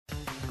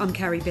I'm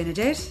Carrie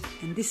Benedette,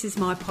 and this is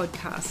my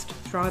podcast,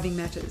 Thriving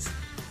Matters,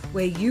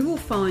 where you will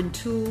find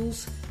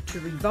tools to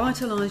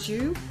revitalise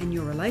you and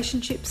your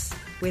relationships,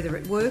 whether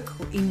at work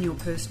or in your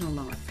personal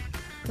life.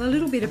 Well, a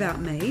little bit about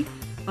me.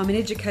 I'm an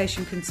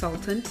education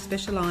consultant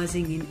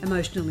specialising in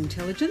emotional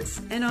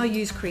intelligence, and I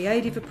use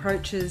creative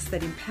approaches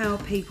that empower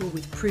people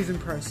with proven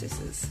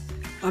processes.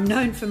 I'm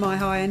known for my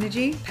high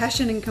energy,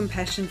 passion and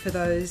compassion for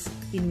those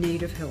in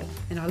need of help,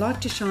 and I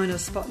like to shine a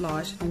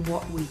spotlight on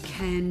what we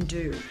can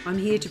do. I'm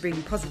here to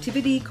bring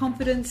positivity,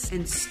 confidence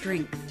and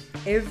strength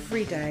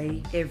every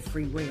day,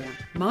 everywhere.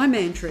 My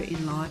mantra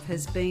in life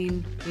has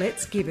been,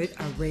 let's give it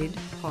a red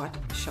hot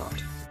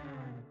shot.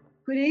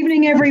 Good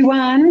evening,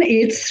 everyone.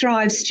 It's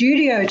Thrive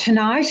Studio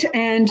tonight,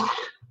 and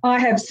I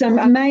have some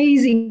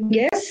amazing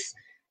guests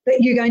that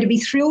you're going to be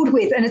thrilled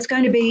with, and it's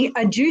going to be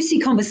a juicy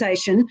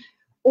conversation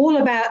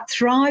all about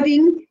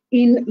thriving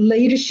in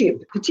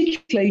leadership,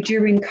 particularly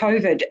during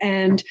COVID.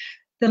 And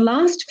the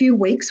last few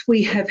weeks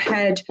we have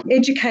had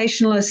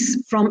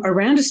educationalists from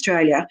around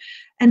Australia,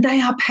 and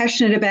they are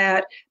passionate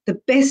about the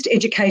best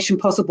education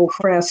possible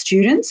for our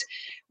students.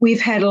 We've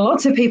had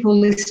lots of people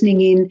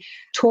listening in,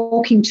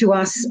 talking to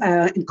us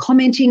and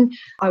commenting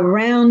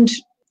around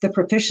the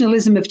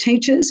professionalism of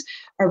teachers,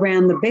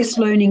 around the best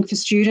learning for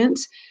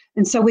students.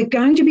 And so we're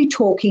going to be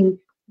talking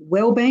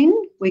wellbeing,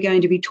 we're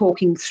going to be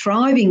talking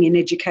thriving in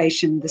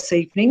education this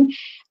evening.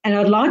 And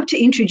I'd like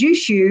to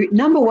introduce you,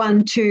 number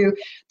one, to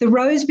the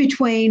rose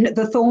between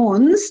the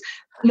thorns,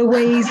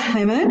 Louise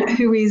Clement,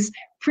 who is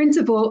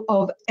principal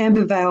of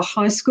Ambervale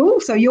High School.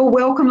 So you're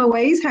welcome,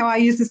 Louise. How are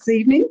you this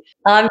evening?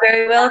 I'm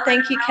very well,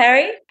 thank you,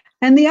 Carrie.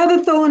 And the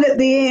other thorn at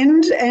the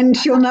end, and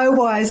you'll know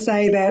why I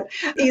say that,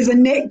 is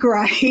Annette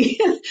Gray,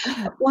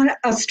 one of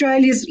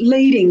Australia's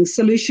leading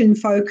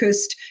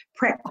solution-focused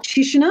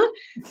practitioner,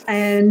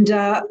 and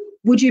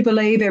would you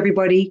believe,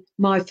 everybody,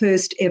 my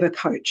first ever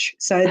coach.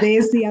 So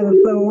there's the other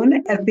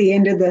thorn at the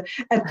end of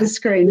the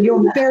screen.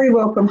 You're very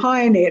welcome.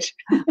 Hi, Annette.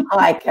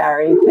 Hi,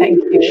 Carrie.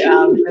 Thank you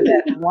for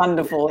that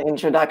wonderful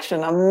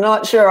introduction. I'm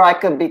not sure I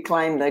could be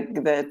claimed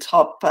the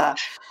top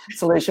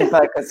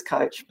solution-focused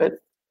coach, but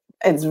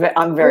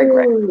I'm very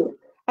grateful.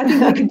 I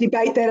think we could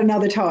debate that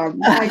another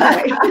time.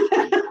 Okay.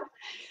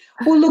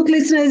 Well, look,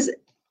 listeners,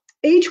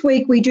 each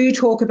week we do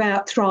talk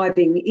about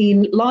thriving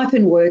in life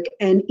and work,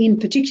 and in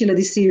particular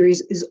this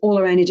series is all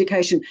around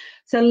education.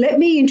 So let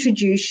me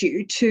introduce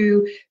you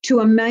to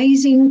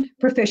amazing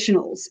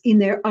professionals in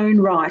their own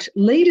right,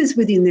 leaders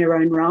within their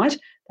own right.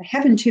 They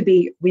happen to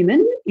be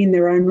women in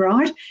their own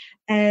right,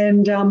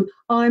 and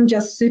I'm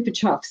just super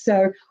chuffed.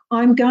 So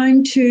I'm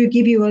going to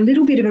give you a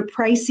little bit of a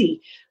précis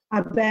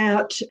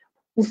about,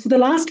 well, for the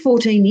last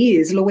 14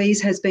 years,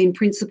 Louise has been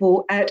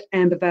principal at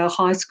Ambervale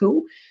High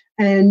School,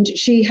 and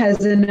she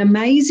has an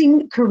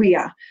amazing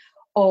career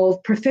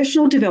of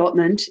professional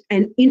development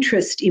and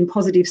interest in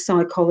positive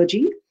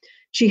psychology.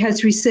 She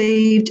has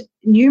received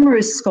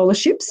numerous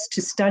scholarships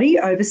to study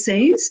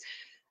overseas.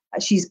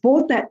 She's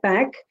brought that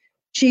back.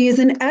 She is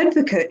an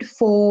advocate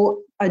for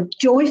a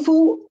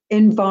joyful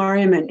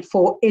environment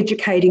for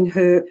educating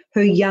her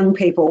young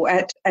people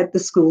at the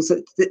schools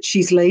that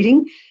she's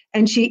leading.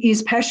 And she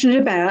is passionate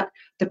about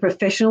the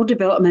professional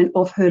development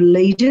of her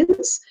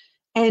leaders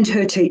and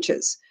her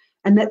teachers.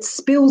 And that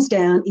spills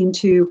down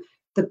into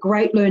the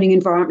great learning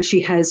environment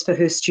she has for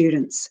her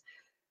students.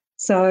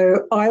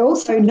 So I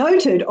also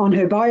noted on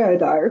her bio,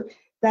 though,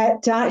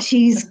 that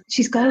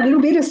she's got a little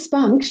bit of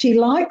spunk. She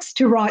likes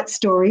to write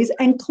stories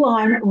and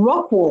climb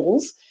rock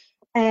walls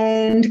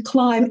and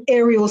climb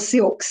aerial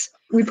silks.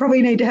 We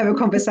probably need to have a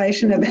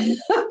conversation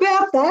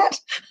about that.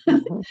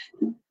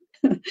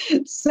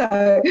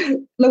 So,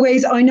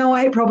 Louise, I know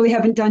I probably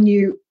haven't done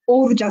you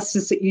all the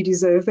justice that you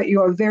deserve, but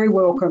you are very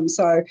welcome.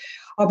 So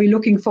I'll be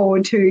looking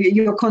forward to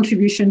your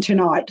contribution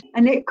tonight.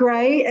 Annette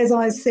Gray, as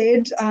I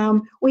said,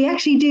 we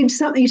actually did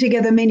something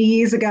together many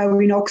years ago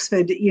in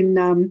Oxford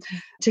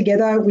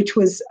together, which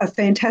was a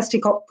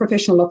fantastic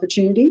professional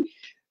opportunity.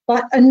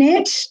 But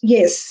Annette,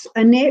 yes,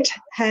 Annette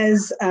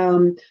has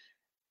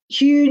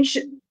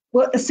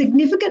a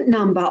significant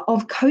number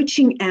of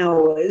coaching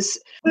hours,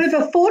 over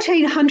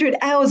 1,400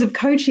 hours of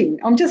coaching.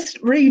 I'm just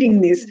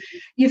reading this.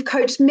 You've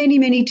coached many,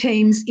 many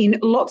teams in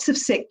lots of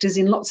sectors,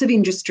 in lots of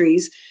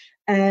industries,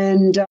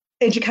 and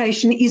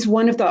education is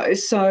one of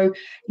those. So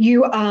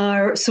you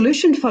are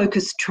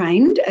solution-focused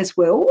trained as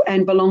well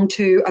and belong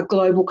to a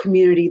global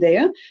community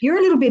there. You're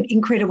a little bit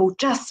incredible,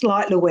 just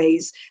like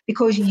Louise,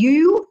 because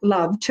you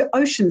love to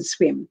ocean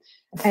swim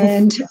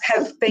and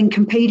have been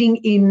competing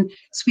in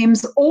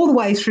swims all the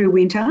way through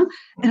winter.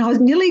 And I was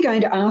nearly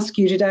going to ask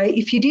you today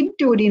if you did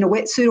do it in a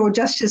wetsuit or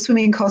just a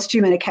swimming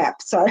costume and a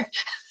cap. So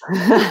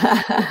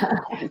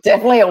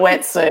definitely a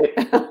wetsuit.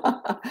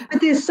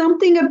 But there's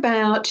something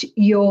about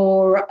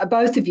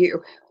both of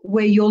you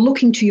where you're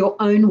looking to your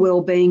own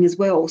well-being as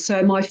well.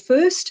 So my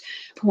first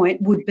point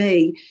would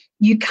be,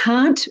 you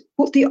can't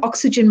put the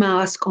oxygen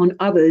mask on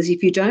others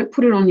if you don't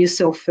put it on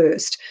yourself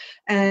first.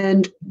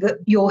 And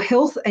your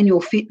health and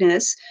your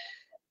fitness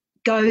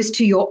goes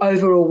to your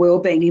overall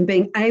well-being and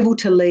being able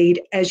to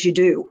lead as you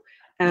do.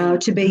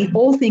 to be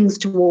all things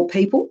to all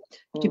people,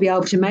 to be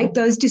able to make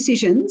those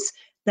decisions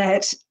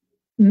that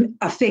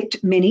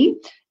affect many,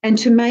 and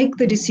to make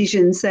the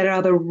decisions that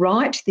are the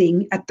right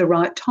thing at the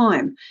right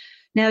time.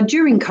 Now,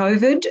 during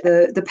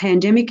COVID, the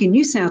pandemic in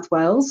New South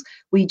Wales,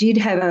 we did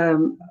have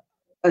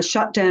a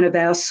shutdown of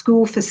our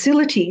school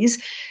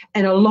facilities,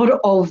 and a lot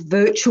of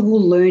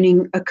virtual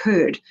learning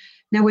occurred.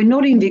 Now, we're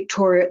not in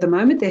Victoria at the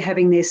moment. They're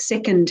having their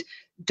second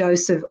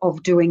dose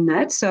of doing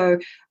that. So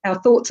our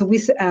thoughts are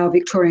with our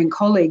Victorian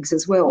colleagues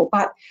as well.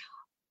 But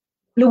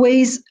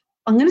Louise,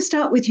 I'm going to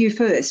start with you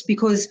first,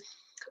 because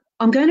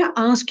I'm going to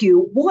ask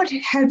you, what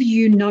have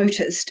you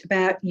noticed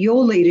about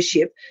your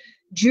leadership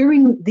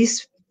during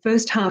this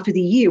first half of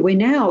the year? We're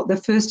now the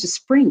 1st of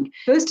spring,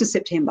 1st of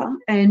September,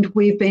 and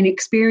we've been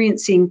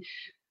experiencing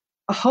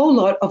a whole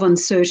lot of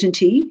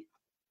uncertainty.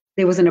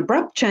 There was an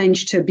abrupt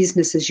change to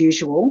business as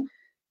usual.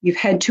 You've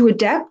had to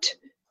adapt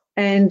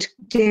and,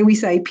 dare we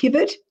say,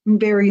 pivot in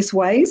various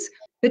ways.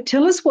 But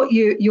tell us what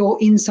your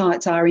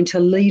insights are into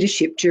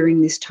leadership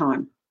during this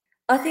time.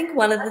 I think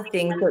one of the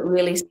things that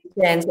really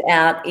stands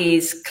out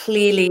is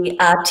clearly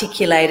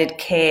articulated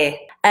care.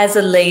 As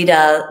a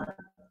leader,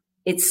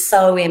 it's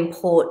so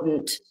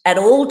important at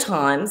all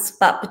times,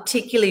 but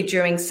particularly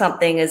during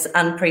something as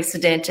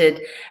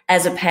unprecedented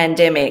as a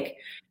pandemic,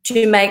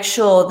 to make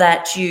sure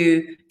that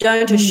you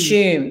don't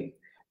assume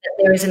that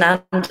there is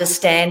an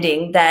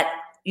understanding that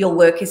your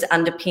work is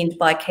underpinned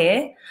by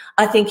care.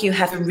 I think you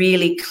have to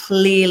really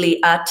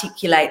clearly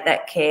articulate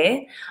that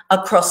care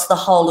across the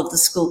whole of the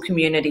school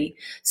community.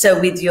 So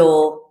with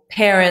your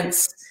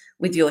parents,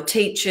 with your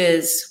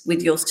teachers,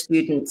 with your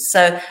students.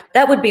 So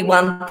that would be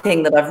one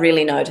thing that I've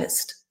really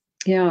noticed.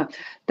 Yeah,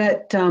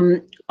 that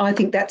I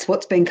think that's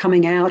what's been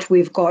coming out.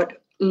 We've got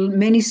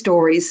many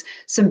stories,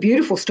 some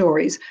beautiful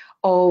stories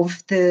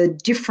of the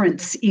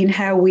difference in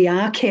how we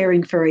are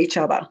caring for each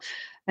other.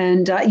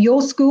 And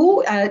your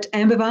school at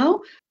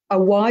Ambervale, a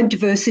wide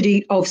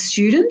diversity of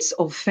students,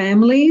 of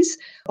families,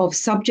 of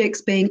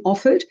subjects being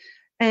offered,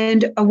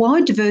 and a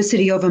wide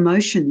diversity of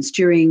emotions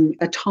during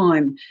a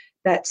time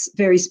that's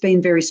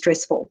been very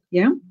stressful,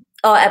 yeah?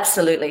 Oh,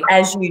 absolutely.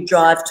 As you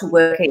drive to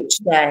work each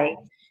day,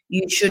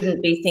 you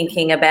shouldn't be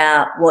thinking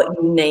about what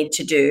you need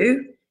to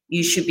do.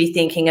 You should be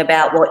thinking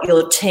about what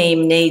your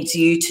team needs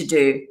you to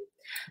do,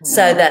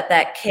 so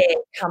that care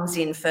comes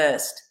in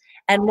first.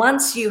 And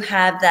once you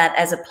have that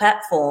as a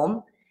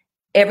platform,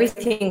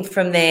 everything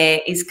from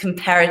there is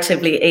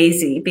comparatively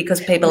easy,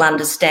 because people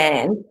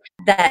understand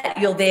that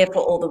you're there for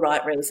all the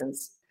right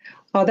reasons.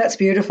 Oh, that's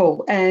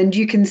beautiful. And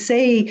you can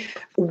see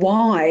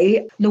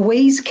why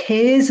Louise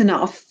cares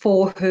enough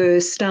for her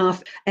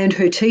staff and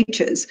her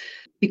teachers,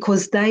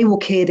 because they will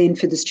care then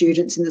for the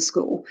students in the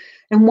school.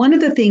 And one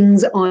of the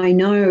things I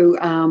know,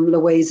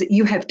 Louise, that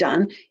you have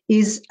done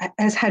has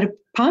had a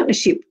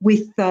partnership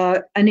with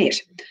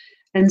Annette.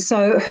 And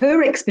so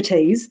her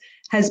expertise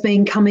has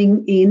been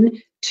coming in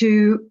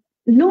to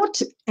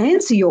not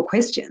answer your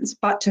questions,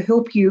 but to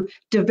help you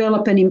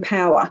develop and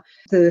empower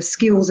the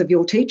skills of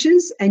your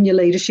teachers and your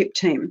leadership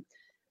team.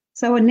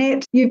 So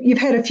Annette, you've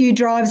had a few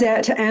drives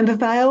out to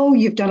Ambervale.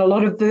 You've done a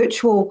lot of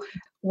virtual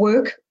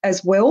work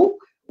as well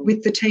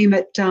with the team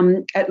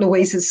at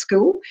Louise's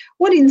school.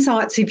 What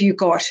insights have you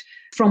got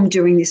from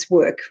doing this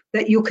work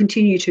that you'll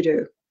continue to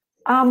do?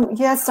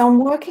 Yes, I'm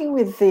working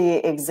with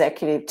the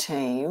executive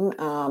team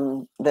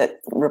that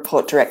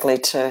report directly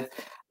to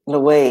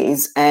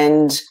Louise.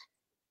 And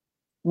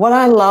what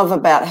I love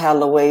about how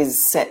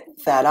Louise set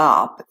that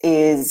up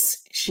is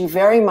she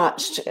very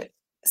much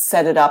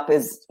set it up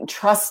as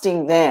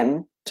trusting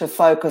them to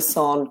focus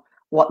on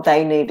what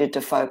they needed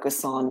to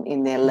focus on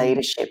in their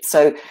leadership.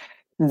 So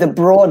the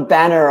broad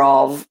banner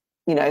of,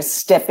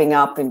 stepping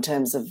up in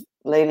terms of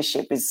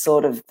leadership is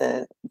sort of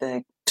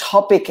the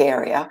topic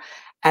area.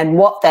 And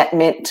what that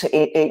meant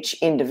to each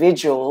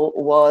individual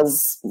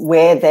was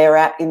where they're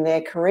at in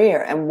their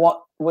career and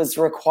what was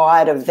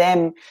required of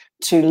them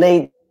to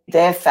lead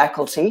their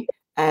faculty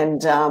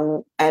and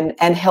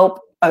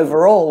help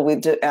overall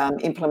with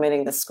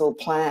implementing the school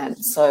plan.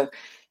 So,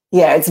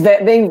 yeah, it's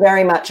been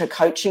very much a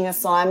coaching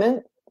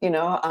assignment,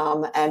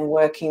 and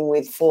working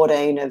with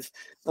 14 of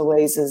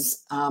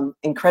Louise's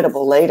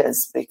incredible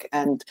leaders,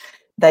 and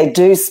they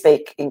do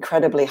speak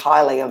incredibly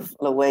highly of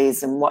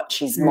Louise and what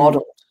she's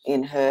modelled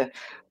in her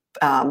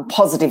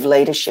positive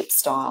leadership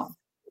style.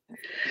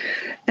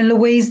 And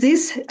Louise,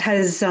 this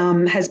has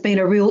been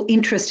a real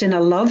interest and a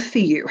love for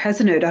you,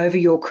 hasn't it, over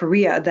your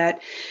career,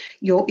 that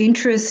your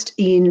interest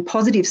in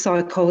positive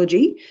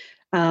psychology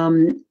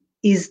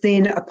is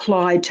then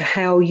applied to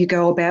how you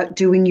go about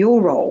doing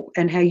your role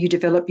and how you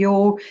develop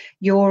your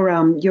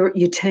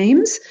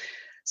teams.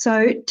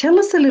 So tell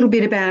us a little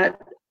bit about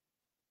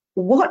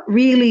what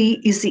really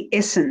is the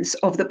essence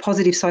of the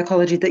positive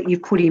psychology that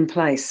you've put in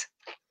place.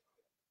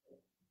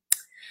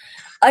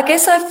 I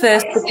guess I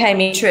first became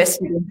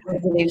interested in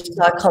positive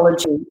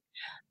psychology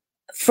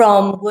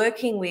from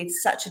working with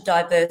such a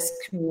diverse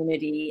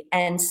community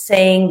and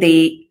seeing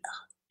the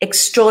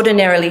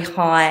extraordinarily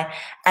high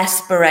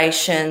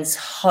aspirations,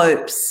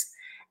 hopes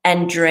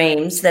and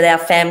dreams that our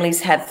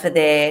families have for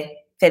their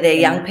for their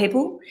young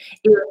people,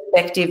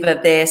 irrespective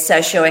of their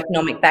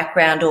socioeconomic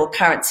background or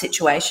current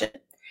situation.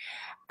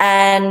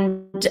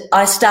 And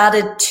I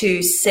started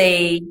to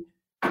see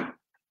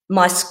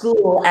my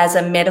school as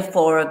a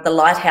metaphor of the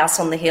lighthouse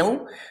on the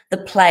hill, the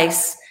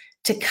place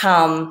to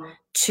come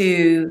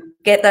to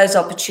get those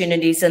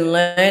opportunities and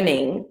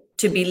learning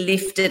to be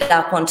lifted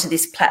up onto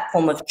this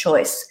platform of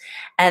choice,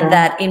 and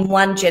that in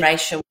one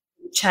generation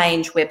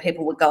change where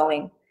people were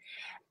going.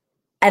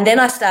 And then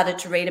I started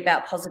to read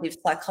about positive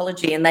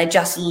psychology, and they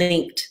just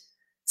linked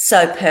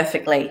so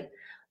perfectly,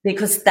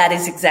 because that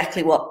is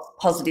exactly what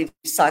positive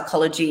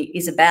psychology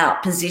is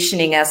about,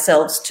 positioning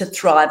ourselves to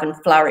thrive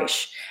and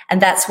flourish.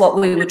 And that's what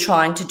we were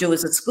trying to do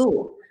as a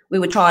school. We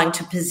were trying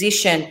to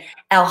position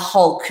our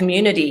whole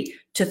community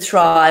to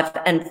thrive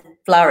and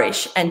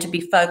flourish and to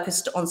be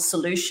focused on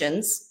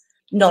solutions,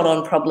 not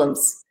on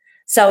problems.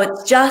 So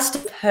it's just a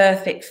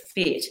perfect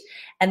fit.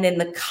 And then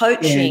the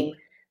coaching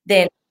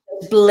then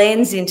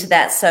blends into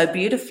that so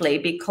beautifully,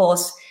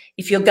 because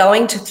if you're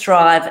going to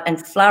thrive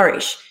and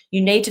flourish,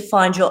 you need to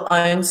find your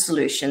own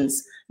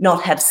solutions,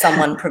 not have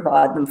someone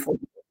provide them for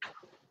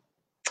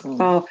you.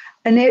 Oh,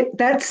 Annette,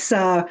 that's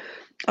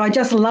I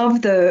just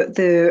love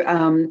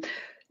the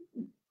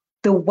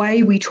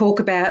way we talk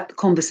about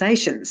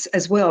conversations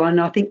as well,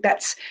 and I think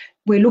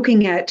we're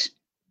looking at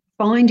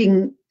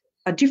finding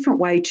a different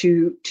way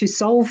to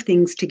solve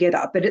things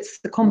together, but it's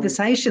the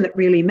conversation that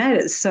really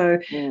matters. So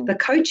the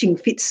coaching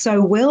fits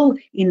so well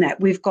in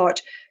that. We've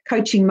got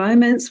coaching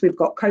moments, we've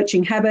got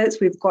coaching habits,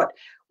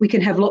 we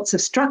can have lots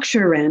of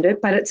structure around it,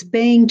 but it's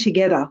being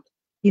together,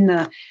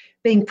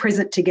 being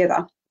present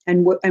together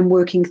and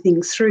working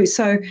things through.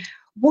 So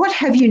what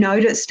have you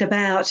noticed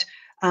about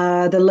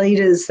the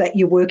leaders that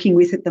you're working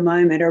with at the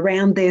moment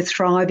around their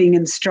thriving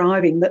and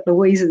striving that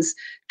Louise is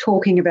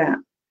talking about?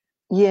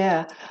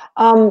 Yeah.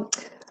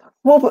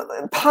 Well,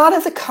 part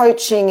of the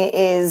coaching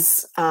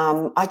is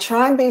I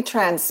try and be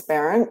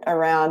transparent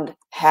around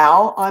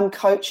how I'm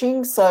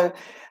coaching. So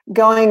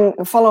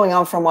following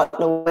on from what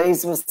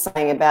Louise was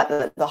saying about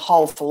the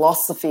whole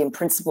philosophy and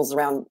principles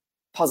around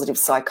positive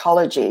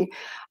psychology,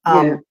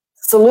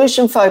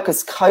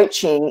 solution-focused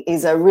coaching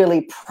is a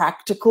really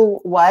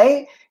practical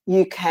way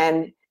you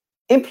can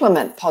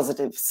implement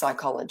positive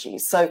psychology.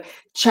 So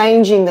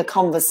changing the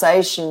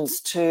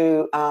conversations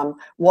to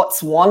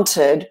what's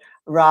wanted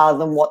rather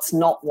than what's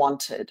not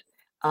wanted.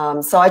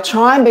 So I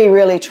try and be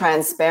really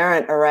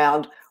transparent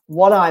around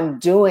what I'm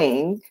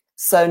doing.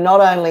 So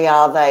not only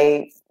are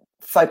they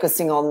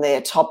focusing on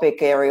their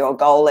topic area or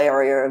goal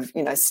area of,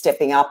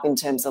 stepping up in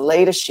terms of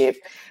leadership,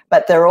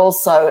 but they're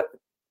also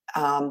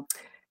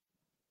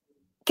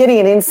getting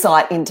an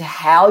insight into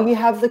how you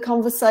have the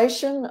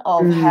conversation,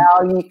 of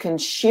how you can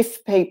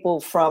shift people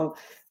from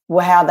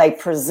how they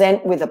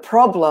present with a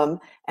problem,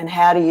 and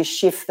how do you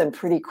shift them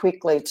pretty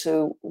quickly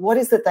to what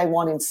is it they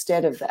want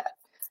instead of that,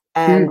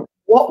 and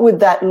what would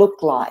that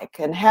look like,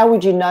 and how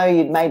would you know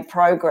you'd made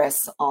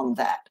progress on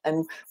that,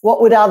 and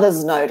what would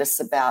others notice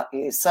about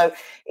you? So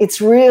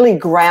it's really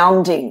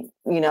grounding,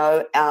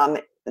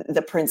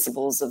 the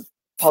principles of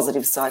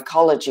positive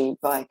psychology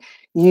by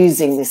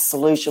using this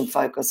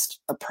solution-focused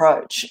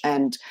approach.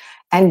 And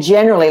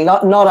generally,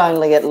 not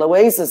only at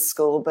Louise's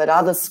school, but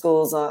other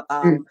schools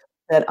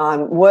that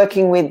I'm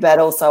working with, but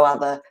also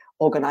other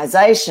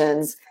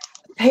organisations,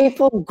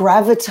 people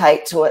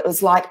gravitate to it. It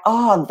was like,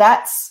 oh,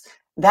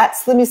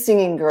 that's the missing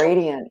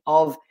ingredient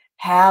of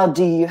how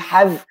do you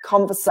have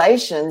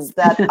conversations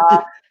that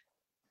are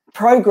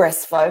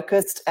progress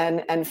focused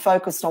and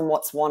focused on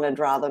what's wanted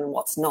rather than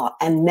what's not.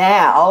 And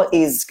now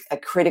is a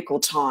critical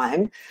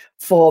time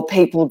for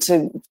people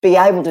to be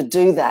able to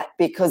do that,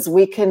 because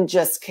we can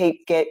just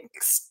keep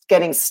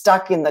getting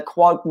stuck in the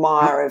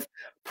quagmire of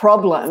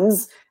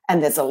problems,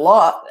 and there's a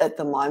lot at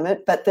the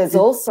moment, but there's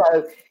also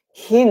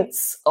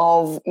hints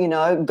of,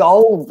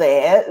 gold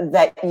there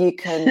that you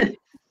can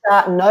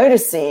start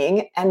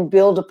noticing and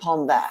build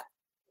upon that.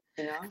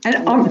 And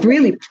I'm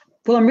really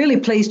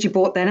pleased you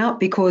brought that up,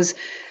 because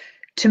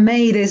to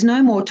me, there's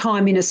no more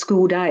time in a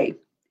school day.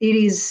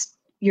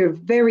 You're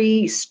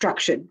very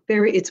structured,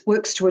 it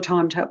works to a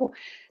timetable.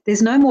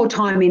 There's no more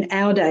time in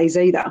our days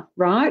either,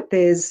 right?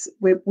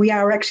 We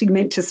are actually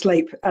meant to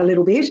sleep a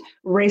little bit,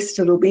 rest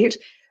a little bit,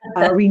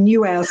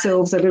 renew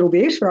ourselves a little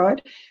bit,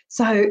 right?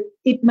 So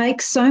it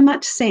makes so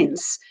much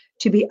sense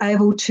to be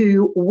able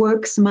to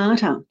work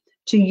smarter,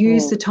 to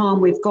use the time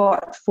we've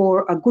got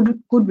for a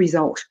good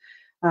result,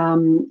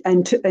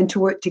 and to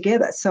work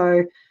together.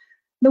 So,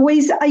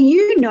 Louise, are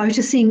you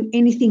noticing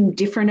anything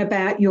different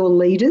about your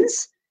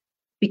leaders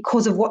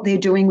because of what they're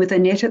doing with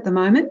Annette at the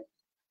moment?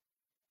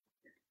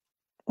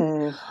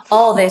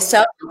 Oh, they're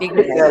so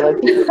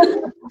invigorated.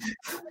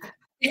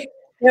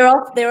 They're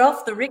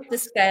off the Richter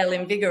scale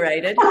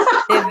invigorated.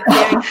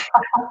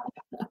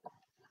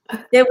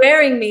 They're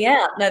wearing me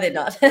out. No, they're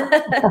not.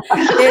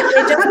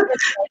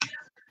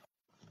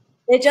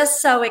 they're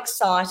just so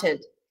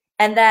excited.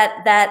 And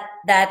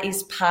that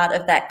is part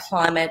of that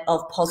climate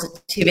of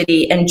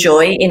positivity and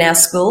joy in our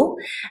school.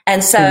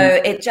 And so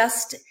it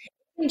just,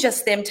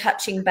 just them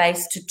touching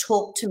base to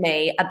talk to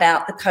me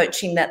about the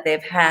coaching that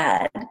they've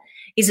had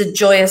is a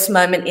joyous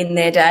moment in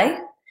their day.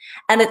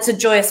 And it's a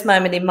joyous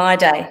moment in my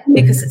day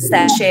because it's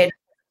that shared,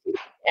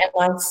 and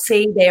I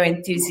see their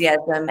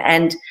enthusiasm,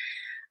 and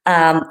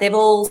they've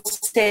all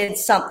said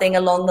something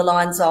along the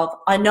lines of,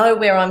 I know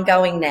where I'm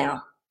going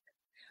now.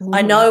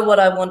 I know what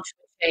I want to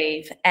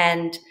achieve.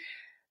 And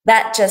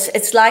that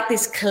it's like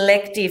this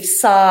collective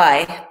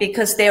sigh,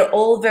 because they're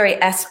all very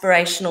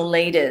aspirational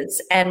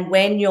leaders. And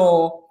when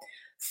you're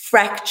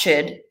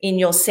fractured in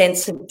your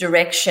sense of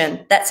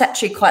direction, that's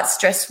actually quite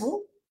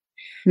stressful.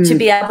 To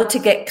be able to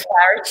get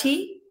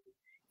clarity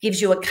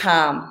gives you a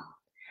calm.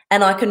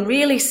 And I can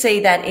really see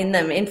that in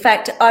them. In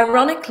fact,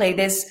 ironically,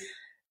 there's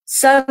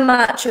so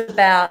much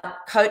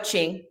about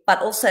coaching,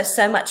 but also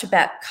so much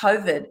about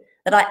COVID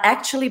that I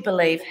actually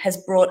believe has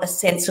brought a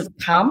sense of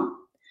calm,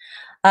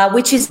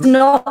 which is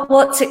not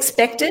what's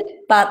expected,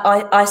 but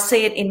I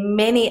see it in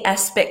many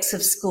aspects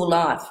of school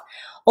life,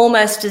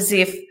 almost as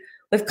if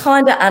we've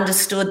kind of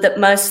understood that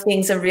most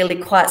things are really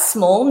quite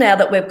small now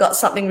that we've got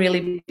something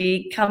really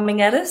big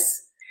coming at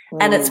us.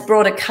 And it's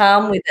brought a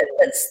calm with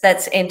it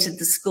that's entered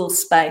the school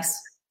space.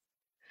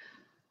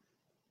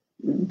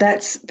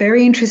 That's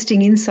very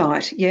interesting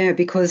insight, yeah,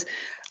 because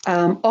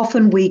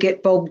often we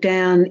get bogged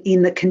down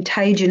in the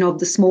contagion of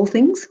the small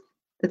things,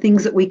 the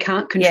things that we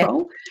can't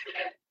control.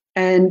 Yeah.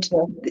 And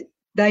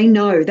they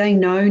know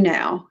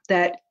now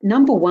that,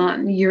 number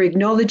one, you're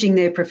acknowledging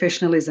their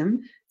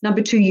professionalism.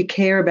 Number two, you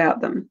care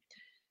about them.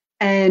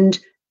 And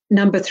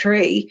number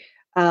three,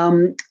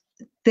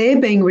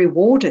 they're being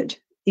rewarded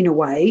in a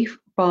way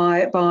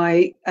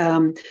by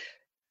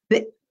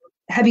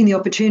having the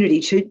opportunity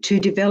to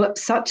develop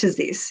such as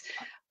this.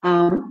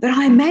 But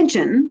I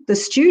imagine the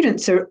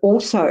students are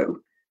also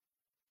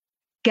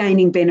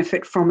gaining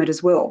benefit from it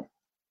as well.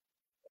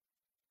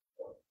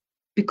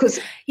 Because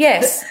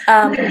yes,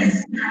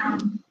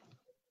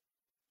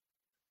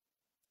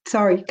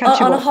 sorry, cut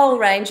you on off. A whole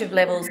range of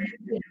levels.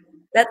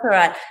 That's all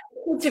right.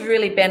 Kids have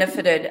really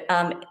benefited.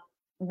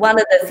 One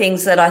of the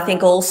things that I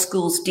think all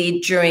schools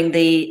did during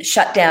the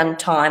shutdown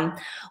time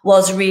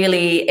was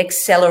really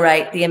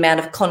accelerate the amount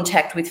of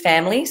contact with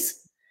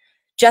families,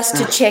 just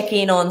to check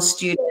in on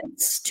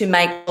students, to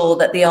make sure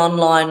that the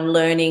online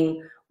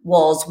learning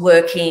was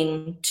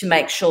working, to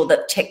make sure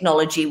that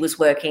technology was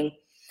working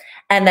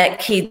and that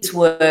kids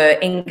were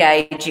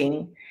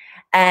engaging.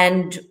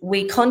 And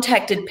we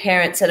contacted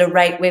parents at a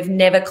rate we've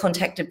never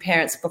contacted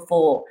parents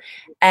before.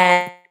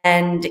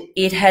 And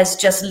it has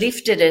just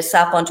lifted us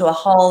up onto a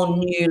whole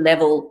new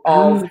level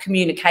of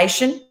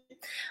communication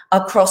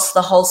across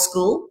the whole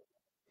school.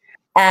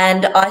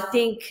 And I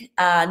think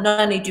not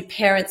only do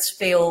parents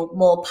feel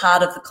more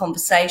part of the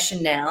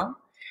conversation now,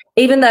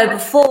 even though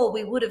before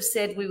we would have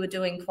said we were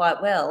doing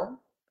quite well,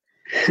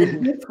 the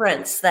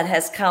difference that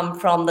has come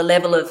from the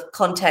level of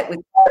contact with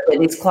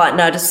COVID is quite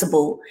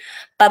noticeable.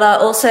 But I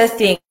also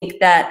think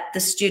that the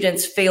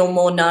students feel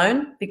more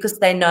known because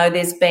they know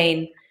there's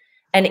been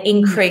an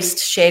increased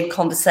shared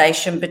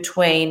conversation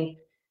between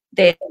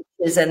their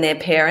teachers and their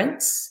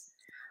parents.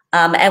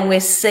 And we're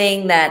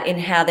seeing that in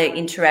how they're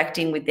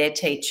interacting with their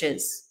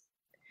teachers.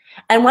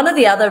 And one of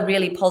the other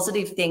really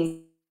positive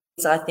things,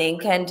 I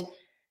think, and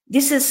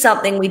this is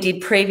something we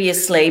did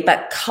previously,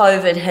 but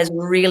COVID has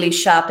really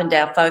sharpened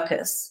our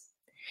focus,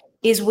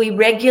 is we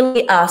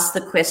regularly ask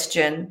the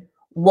question,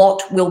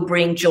 what will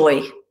bring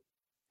joy?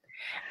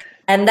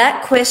 And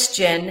that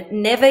question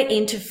never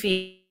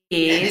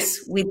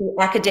interferes with the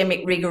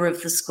academic rigour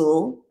of the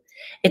school.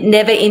 It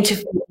never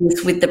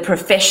interferes with the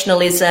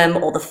professionalism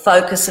or the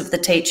focus of the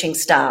teaching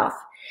staff.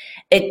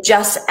 It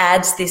just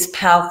adds this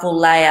powerful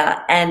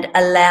layer and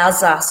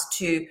allows us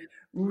to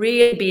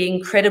really be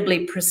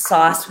incredibly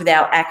precise with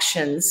our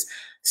actions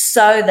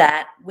so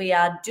that we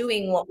are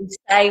doing what we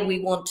say we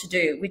want to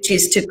do, which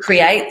is to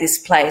create this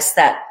place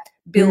that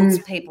builds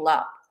people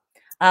up.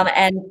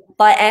 And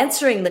by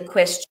answering the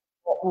question,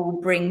 what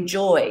will bring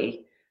joy,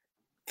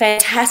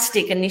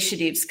 fantastic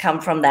initiatives come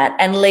from that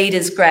and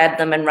leaders grab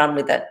them and run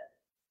with it.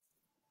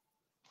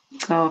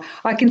 Oh,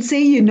 I can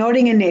see you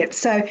nodding, Annette.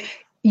 So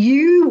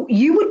you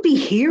would be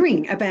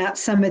hearing about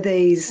some of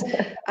these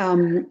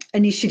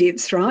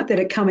initiatives, right, that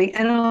are coming.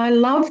 And I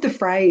love the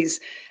phrase,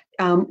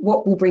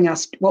 what will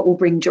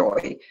bring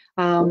joy,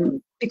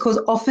 because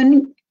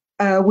often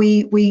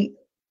we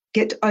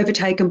get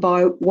overtaken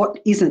by what's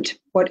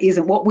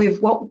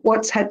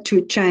had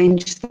to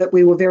change that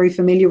we were very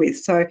familiar with.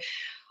 So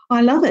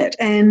I love it.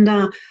 And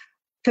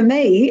for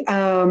me,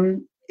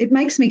 it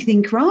makes me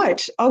think,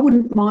 right, I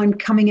wouldn't mind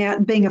coming out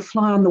and being a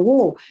fly on the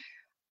wall.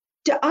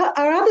 Are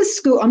other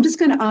schools, I'm just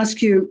going to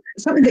ask you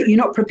something that you're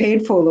not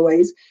prepared for,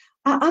 Louise.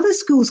 Are other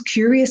schools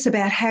curious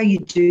about how you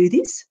do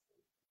this?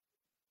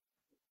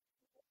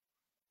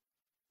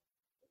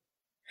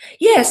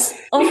 Yes,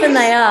 often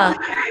they are.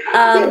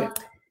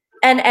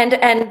 And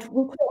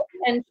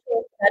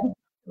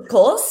of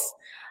course.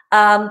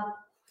 But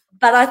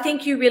I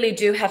think you really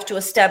do have to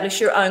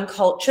establish your own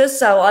culture.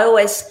 So I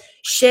always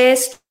share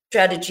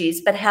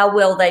strategies, but how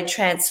well they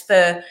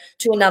transfer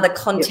to another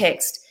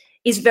context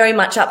is very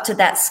much up to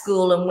that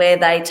school and where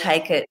they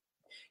take it.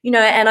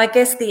 And I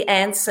guess the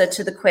answer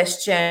to the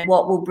question,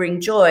 what will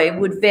bring joy,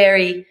 would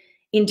vary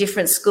in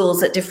different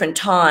schools at different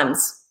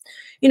times.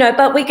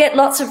 But we get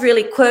lots of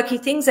really quirky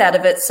things out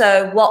of it.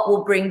 So what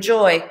will bring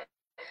joy?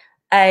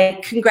 A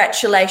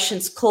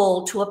congratulations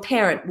call to a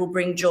parent will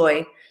bring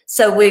joy.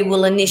 So we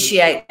will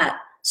initiate that.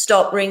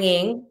 Stop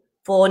ringing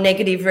for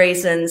negative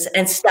reasons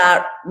and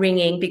start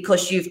ringing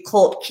because you've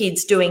caught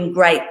kids doing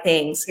great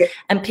things,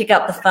 and pick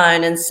up the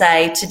phone and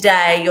say,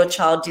 today your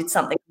child did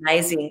something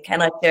amazing.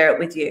 Can I share it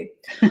with you?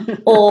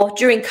 Or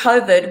during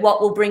COVID, what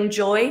will bring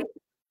joy?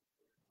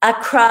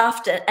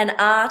 An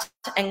art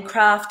and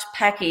craft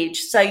package.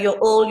 So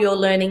all your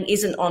learning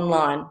isn't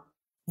online.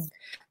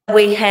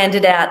 We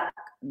handed out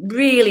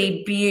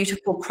really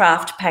beautiful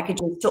craft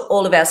packages to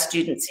all of our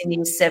students in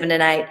years 7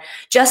 and 8,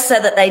 just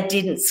so that they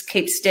didn't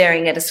keep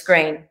staring at a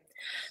screen.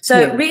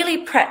 So really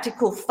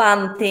practical,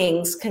 fun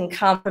things can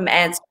come from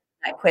answering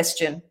that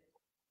question.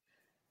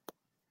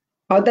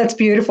 Oh, that's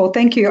beautiful.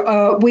 Thank you.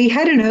 We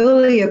had an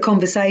earlier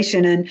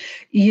conversation, and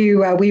we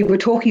were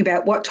talking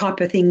about what type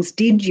of things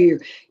did you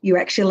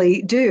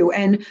actually do.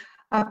 And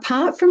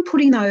apart from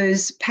putting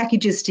those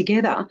packages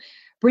together,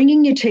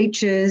 bringing your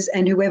teachers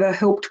and whoever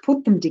helped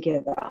put them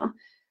together,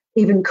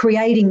 even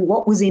creating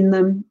what was in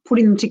them,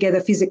 putting them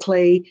together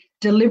physically,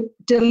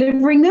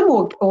 delivering them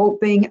or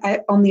being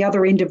on the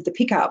other end of the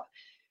pickup,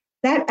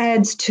 that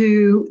adds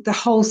to the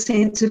whole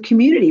sense of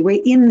community.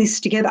 We're in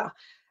this together.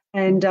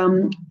 And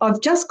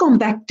I've just gone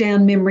back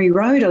down memory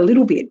road a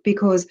little bit,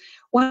 because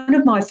one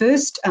of my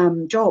first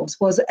jobs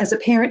was as a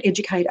parent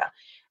educator,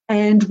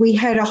 and we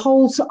had a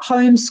whole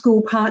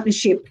homeschool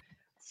partnership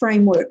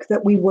framework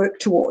that we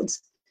worked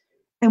towards.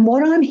 And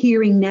what I'm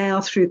hearing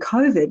now through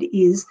COVID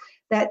is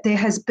that there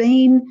has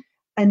been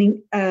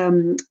an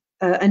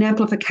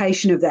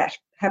amplification of that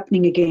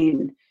happening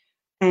again.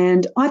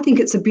 And I think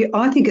it's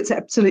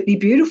absolutely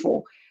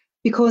beautiful,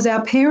 because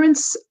our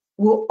parents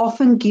will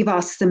often give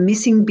us the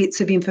missing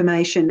bits of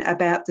information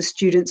about the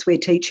students we're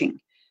teaching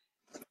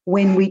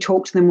when we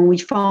talk to them, when we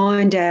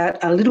find out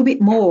a little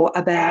bit more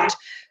about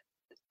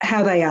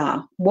how they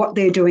are, what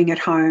they're doing at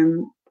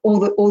home, all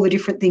the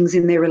different things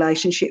in their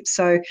relationships.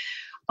 So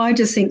I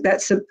just think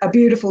that's a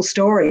beautiful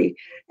story.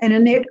 And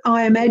Annette,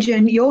 I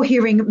imagine you're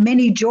hearing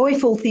many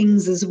joyful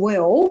things as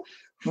well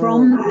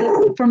from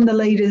the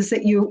leaders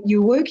that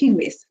you're working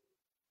with.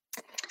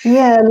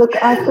 Yeah, look,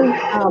 I think,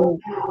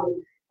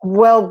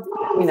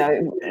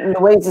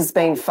 Louise has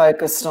been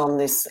focused on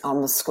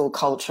the school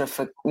culture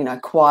for,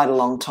 quite a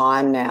long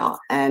time now.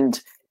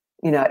 And,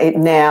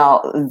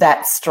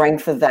 that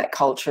strength of that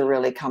culture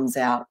really comes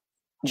out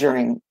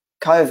during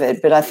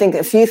COVID. But I think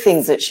a few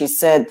things that she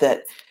said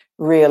that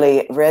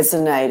really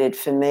resonated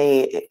for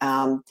me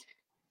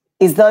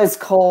is those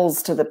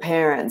calls to the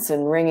parents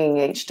and ringing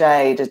each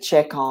day to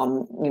check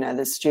on,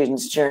 the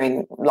students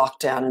during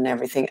lockdown and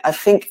everything. I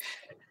think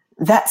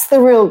that's the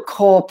real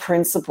core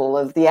principle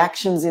of the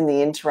actions in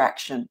the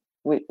interaction,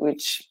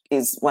 which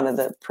is one of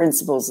the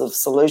principles of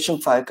solution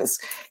focus.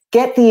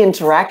 Get the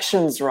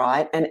interactions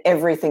right, and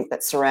everything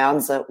that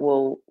surrounds it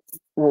will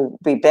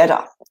be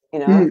better,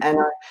 And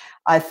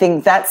I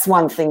think that's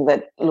one thing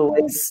that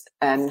Louise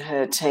and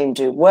her team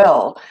do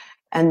well.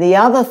 And the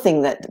other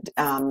thing that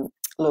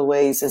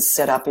Louise has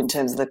set up in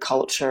terms of the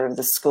culture of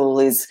the school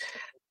is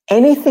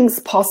anything's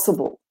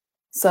possible.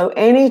 So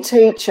any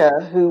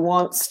teacher who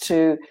wants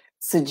to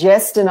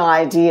suggest an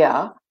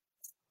idea,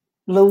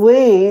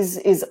 Louise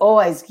is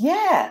always,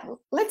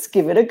 let's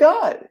give it a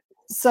go.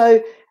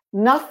 So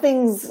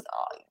nothing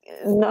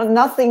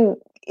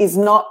is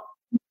not,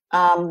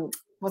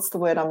 what's the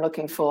word I'm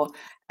looking for?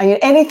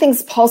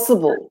 Anything's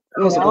possible.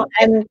 All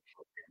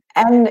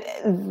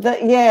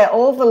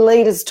the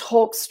leaders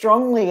talk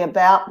strongly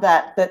about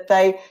that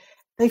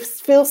they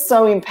feel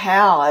so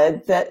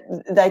empowered that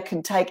they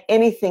can take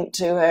anything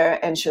to her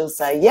and she'll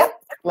say, yep,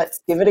 let's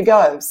give it a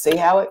go, see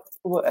how it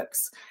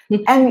works.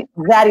 And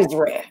that is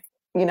rare.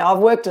 I've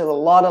worked with a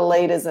lot of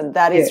leaders, and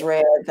that is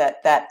rare,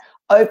 that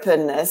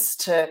openness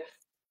to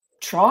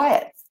try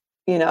it,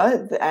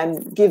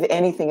 and give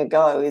anything a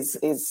go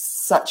is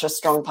such a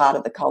strong part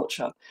of the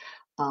culture.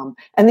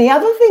 And the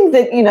other thing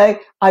that,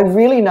 I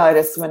really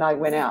noticed when I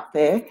went out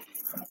there,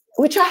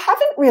 which I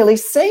haven't really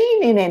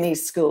seen in any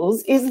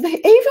schools, is that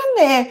even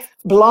their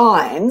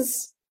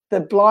blinds,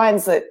 the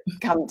blinds that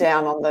come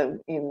down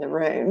in the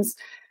rooms,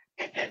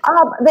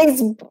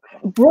 these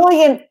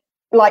brilliant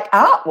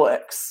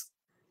artworks.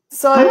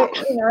 So,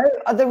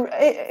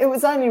 it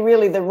was only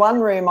really the one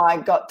room I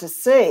got to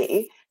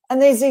see,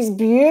 and there's these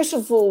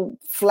beautiful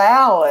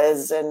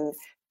flowers and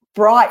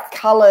bright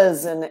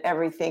colours and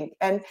everything,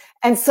 and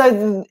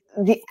so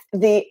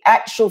the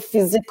actual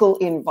physical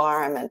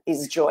environment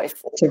is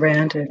joyful,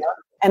 surrounded,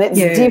 and it's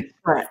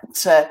different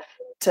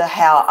to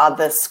how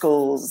other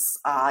schools,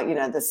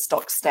 the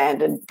stock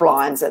standard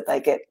blinds that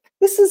they get.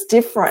 This is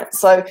different.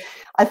 So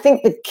I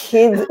think the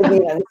kids,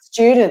 the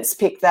students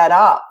pick that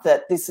up,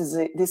 that this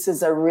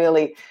is a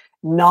really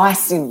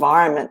nice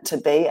environment to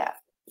be at.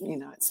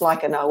 It's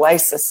like an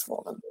oasis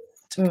for them.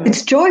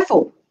 It's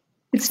joyful.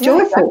 It's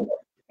joyful.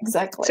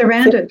 Exactly.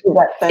 Surrounded.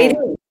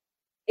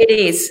 It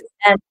is.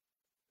 And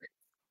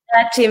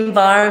that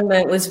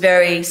environment was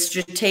very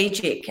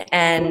strategic,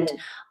 and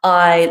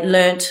I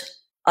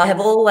have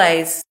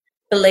always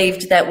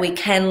believed that we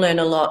can learn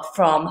a lot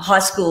from high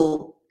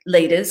school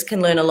leaders,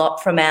 can learn a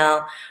lot from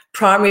our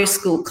primary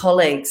school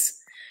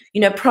colleagues.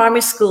 You know,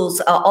 primary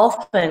schools are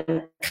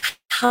often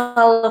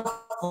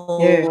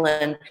colourful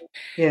and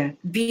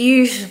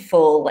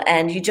beautiful,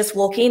 and you just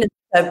walk in and it's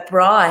so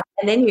bright,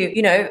 and then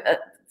you know,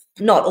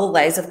 not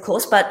always, of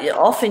course, but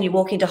often you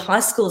walk into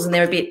high schools and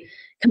they're a bit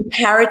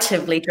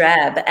comparatively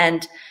drab,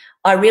 and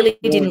I really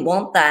didn't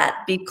want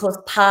that, because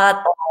part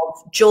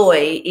of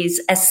joy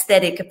is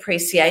aesthetic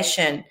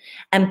appreciation,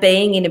 and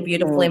being in a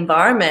beautiful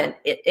environment,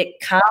 it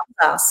calms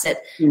us,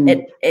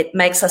 it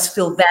makes us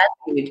feel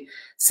valued.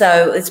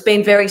 So it's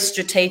been very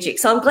strategic.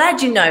 So I'm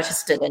glad you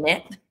noticed it,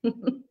 Annette.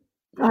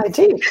 I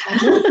did.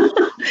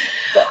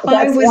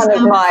 That's one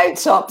of my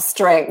top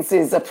strengths,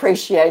 is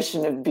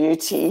appreciation of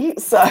beauty.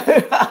 So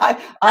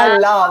I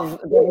love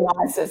the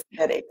nice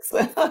aesthetics.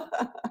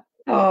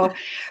 Oh,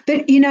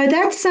 but you know,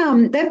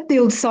 that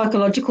builds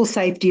psychological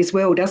safety as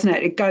well, doesn't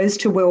it? It goes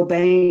to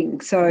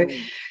well-being. So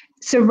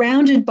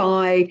surrounded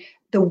by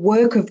the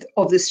work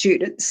of the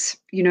students,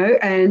 you know,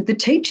 and the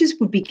teachers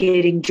would be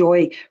getting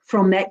joy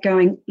from that,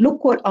 going,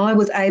 look what I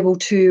was able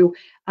to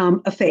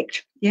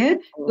affect. Yeah.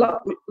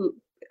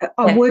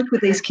 I've worked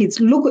with these kids.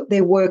 Look at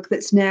their work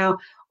that's now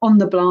on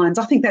the blinds.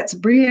 I think that's a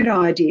brilliant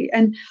idea.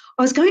 And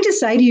I was going to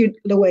say to you,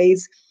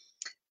 Louise,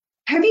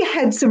 have you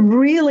had some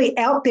really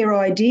out there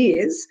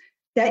ideas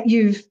that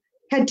you've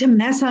had to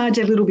massage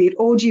a little bit,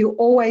 or do you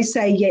always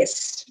say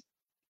yes,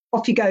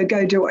 off you go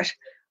do it?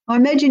 I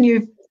imagine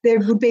there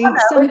would be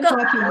some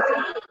type of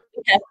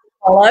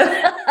follow.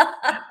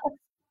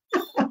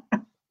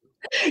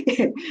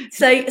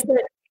 So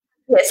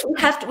yes,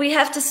 we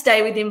have to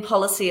stay within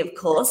policy, of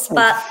course,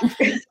 but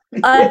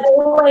I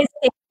always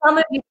think some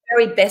of your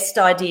very best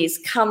ideas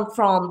come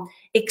from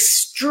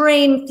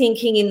extreme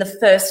thinking in the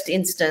first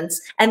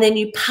instance, and then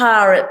you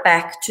power it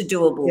back to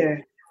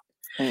doable.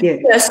 So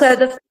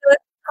the first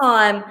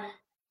time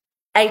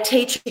a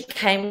teacher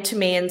came to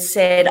me and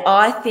said,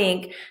 I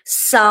think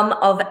some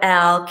of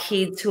our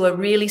kids who are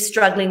really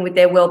struggling with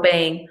their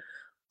well-being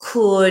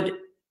could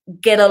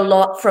get a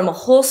lot from a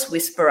horse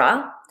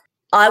whisperer,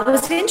 I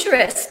was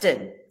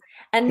interested.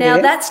 And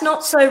now that's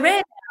not so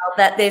rare now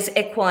that there's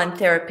equine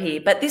therapy,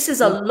 but this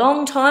is a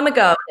long time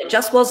ago. It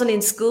just wasn't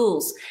in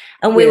schools.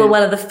 And we were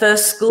one of the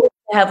first schools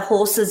to have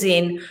horses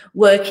in,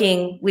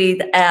 working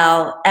with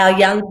our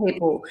young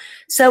people.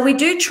 So we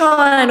do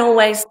try and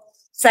always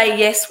say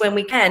yes when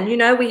we can. You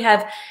know, we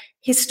have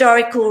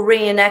historical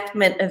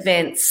reenactment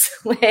events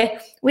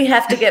where we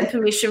have to get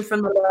permission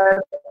from the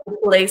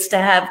local police to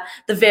have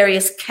the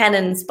various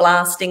cannons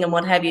blasting and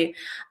what have you.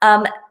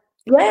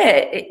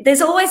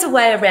 There's always a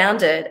way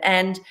around it,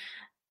 and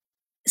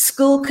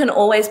school can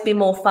always be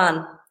more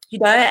fun, you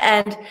know,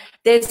 and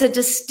there's a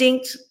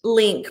distinct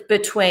link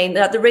between,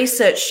 the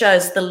research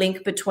shows the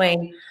link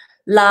between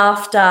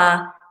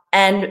laughter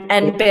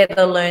and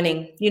better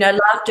learning. You know,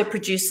 laughter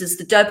produces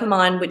the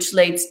dopamine, which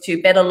leads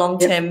to better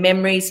long-term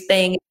memories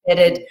being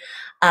embedded,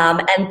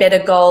 and better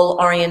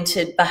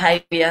goal-oriented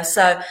behaviour.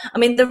 So, I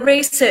mean, the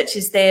research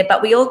is there,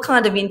 but we all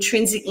kind of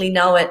intrinsically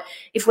know it.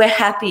 If we're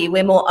happy,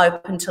 we're more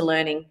open to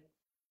learning.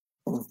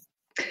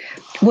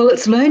 Well,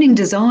 it's learning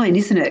design,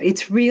 isn't it?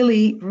 It's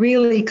really,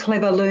 really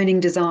clever learning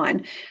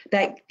design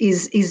that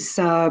is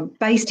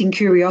based in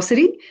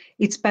curiosity.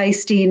 It's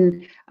based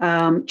in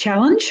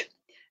challenge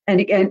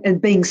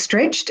and being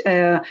stretched.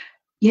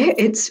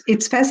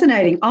 It's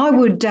fascinating. I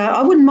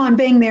wouldn't mind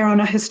being there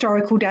on a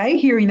historical day,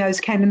 hearing those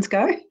cannons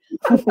go.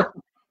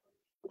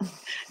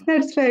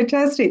 That's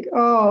fantastic.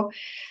 Oh,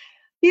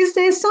 is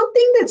there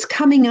something that's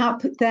coming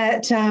up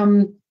that,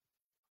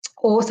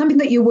 or something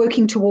that you're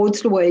working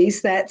towards,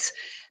 Louise, that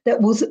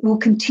will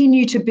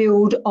continue to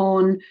build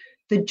on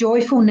the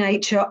joyful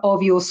nature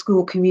of your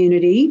school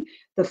community,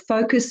 the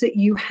focus that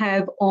you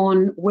have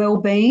on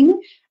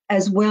well-being,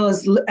 as well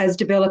as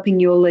developing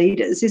your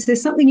leaders? Is there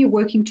something you're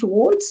working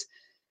towards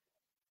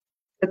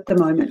at the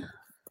moment?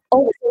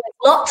 Oh,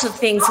 lots of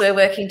things we're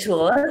working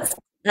towards.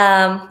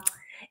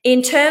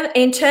 In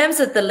terms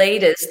of the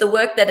leaders, the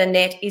work that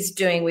Annette is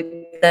doing with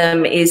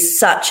them is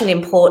such an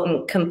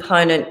important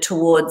component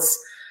towards.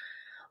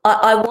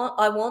 I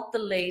want the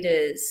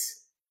leaders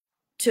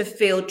to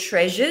feel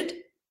treasured.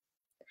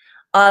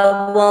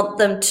 I want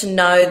them to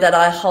know that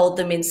I hold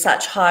them in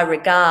such high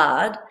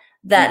regard,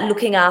 that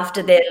looking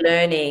after their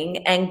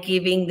learning and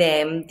giving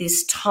them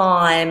this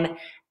time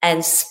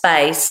and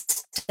space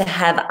to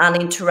have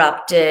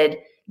uninterrupted,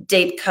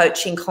 deep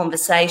coaching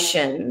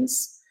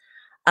conversations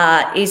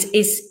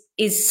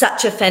is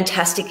such a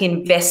fantastic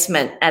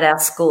investment at our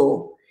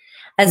school.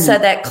 And so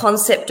that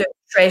concept of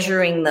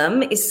treasuring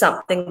them is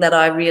something that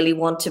I really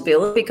want to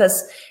build,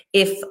 because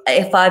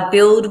if I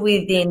build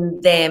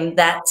within them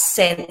that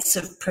sense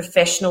of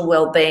professional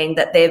well-being,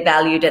 that they're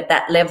valued at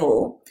that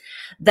level,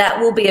 that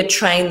will be a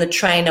train the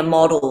trainer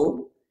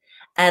model,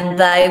 and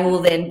they will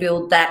then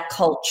build that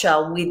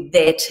culture with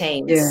their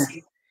teams. Yeah.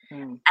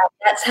 And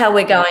that's how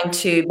we're going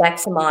to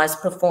maximise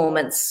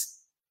performance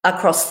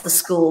across the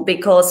school,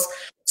 because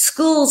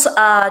schools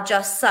are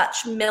just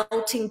such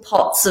melting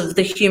pots of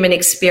the human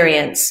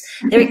experience.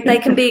 They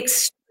can be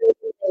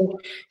extremely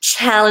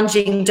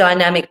challenging,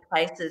 dynamic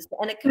places,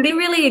 and it can be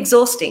really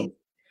exhausting,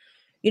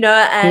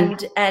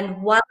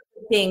 and one of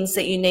the things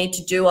that you need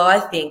to do, I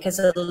think, as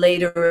a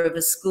leader of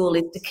a school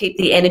is to keep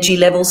the energy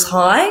levels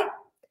high.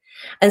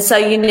 And so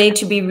you need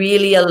to be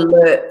really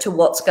alert to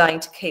what's going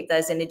to keep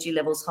those energy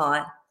levels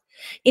high.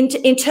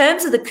 In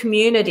terms of the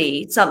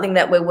community, something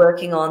that we're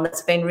working on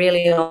that's been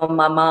really on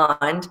my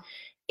mind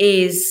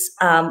is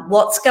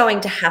what's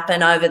going to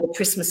happen over the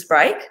Christmas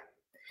break.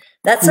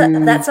 That's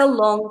a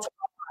long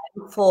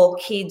time for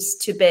kids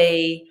to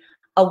be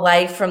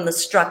away from the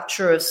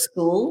structure of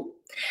school.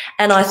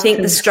 And I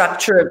think the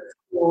structure of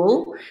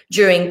school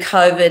during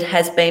COVID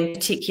has been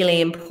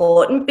particularly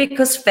important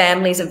because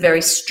families are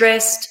very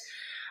stressed.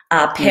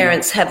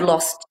 Parents have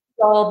lost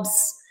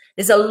jobs.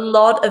 There's a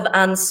lot of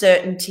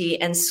uncertainty,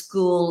 and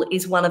school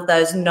is one of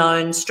those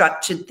known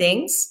structured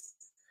things.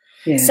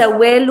 Yeah. So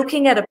we're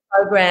looking at a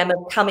program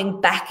of coming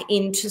back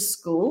into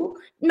school,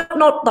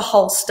 not the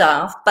whole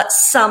staff, but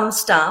some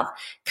staff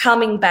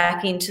coming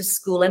back into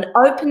school and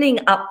opening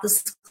up the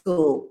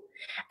school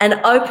and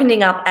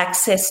opening up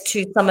access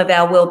to some of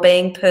our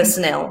wellbeing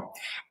personnel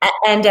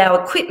and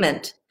our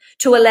equipment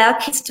to allow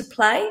kids to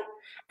play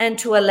and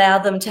to allow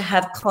them to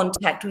have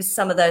contact with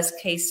some of those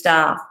key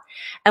staff.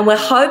 And we're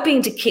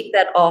hoping to kick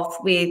that off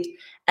with,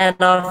 and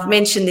I've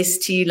mentioned this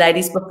to you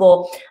ladies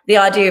before, the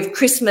idea of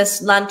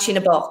Christmas lunch in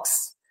a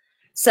box.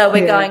 So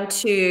we're going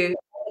to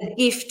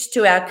gift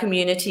to our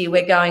community.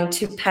 We're going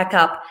to pack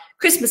up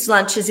Christmas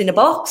lunches in a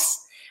box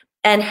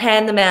and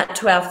hand them out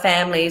to our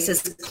families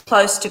as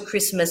close to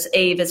Christmas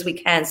Eve as we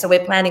can. So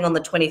we're planning on the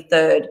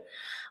 23rd,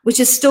 which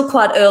is still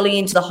quite early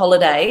into the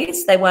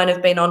holidays. They won't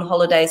have been on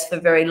holidays for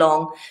very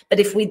long. But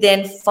if we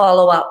then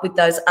follow up with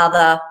those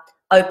other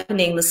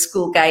opening the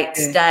school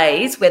gates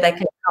days where they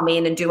can come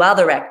in and do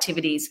other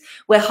activities,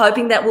 we're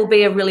hoping that will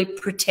be a really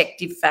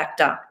protective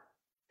factor.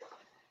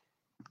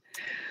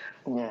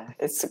 Yeah,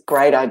 it's a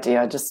great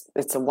idea.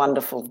 It's a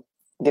wonderful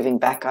giving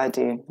back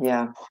idea.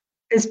 Yeah.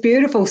 It's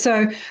beautiful.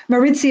 So,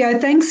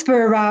 Maurizio, thanks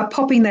for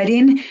popping that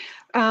in.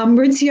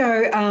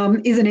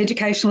 Maurizio is an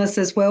educationalist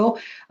as well,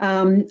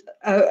 a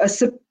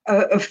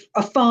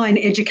fine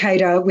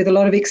educator with a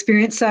lot of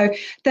experience. So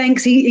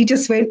thanks. He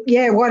just went,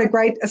 what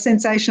a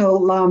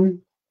sensational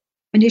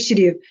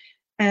initiative.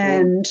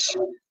 And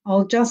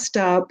I'll just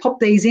pop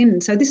these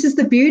in. So this is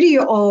the beauty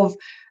of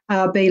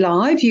Be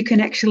Live. You can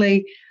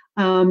actually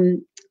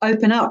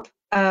open up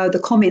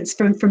the comments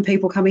from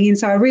people coming in.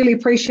 So I really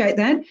appreciate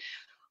that.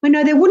 I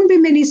know there wouldn't be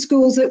many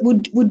schools that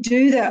would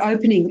do that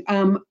opening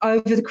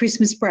over the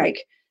Christmas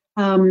break,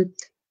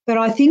 but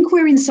I think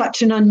we're in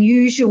such an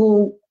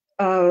unusual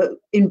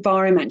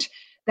environment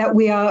that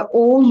we are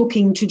all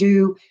looking to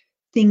do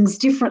things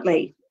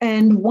differently.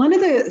 And one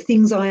of the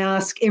things I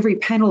ask every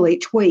panel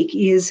each week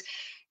is,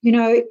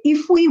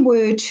 if we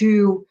were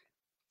to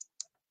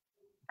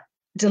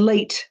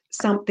delete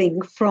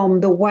something from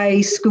the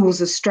way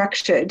schools are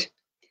structured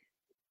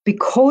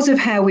because of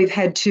how we've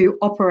had to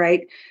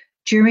operate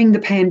during the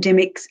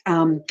pandemic's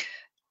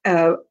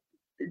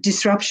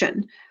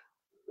disruption,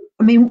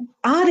 I mean,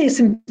 are there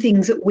some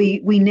things that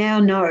we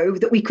now know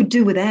that we could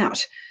do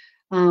without?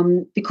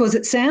 Because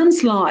it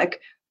sounds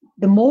like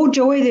the more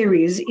joy there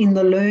is in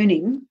the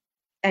learning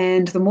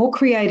and the more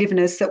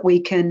creativeness that we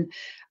can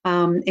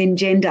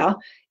engender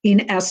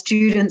in our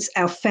students,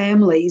 our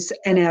families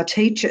and our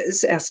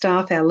teachers, our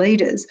staff, our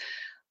leaders,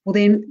 well,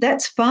 then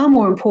that's far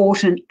more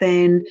important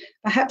than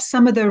perhaps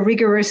some of the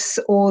rigorous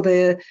or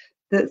the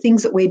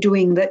things that we're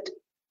doing that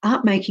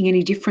aren't making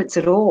any difference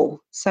at all.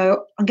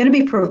 So I'm going to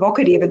be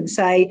provocative and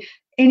say,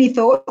 any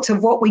thoughts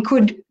of what we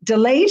could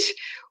delete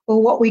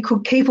or what we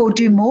could keep or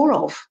do more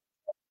of?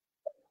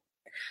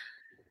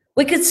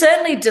 We could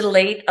certainly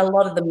delete a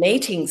lot of the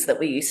meetings that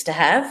we used to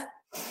have.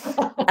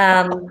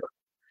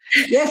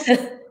 Yes.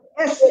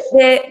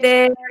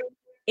 They're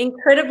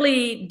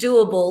incredibly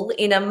doable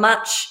in a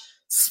much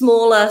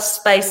smaller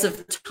space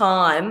of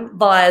time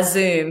via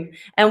Zoom,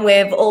 and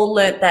we've all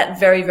learnt that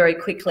very, very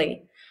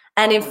quickly.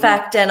 And in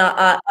fact, and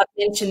I've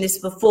mentioned this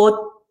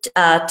before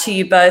to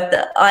you both,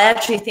 that I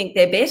actually think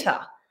they're better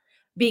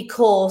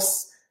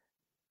because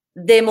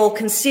they're more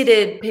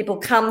considered. People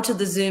come to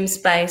the Zoom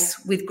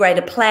space with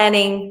greater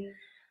planning.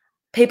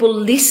 People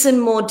listen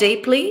more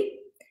deeply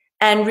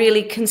and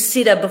really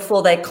consider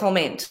before they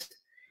comment.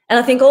 And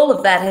I think all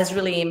of that has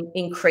really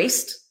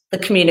increased the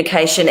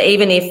communication,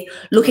 even if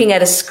looking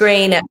at a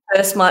screen at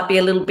first might be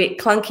a little bit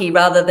clunky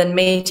rather than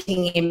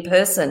meeting in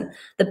person.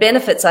 The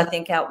benefits, I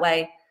think,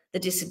 outweigh the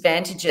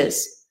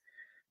disadvantages.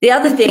 The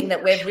other thing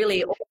that we've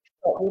really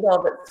got rid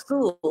of at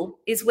school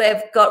is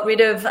we've got rid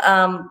of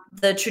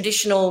the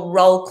traditional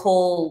roll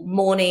call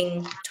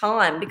morning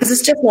time because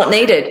it's just not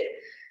needed.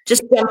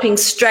 Just jumping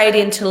straight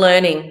into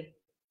learning,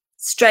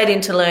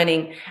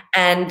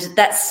 and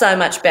that's so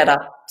much better,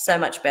 so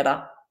much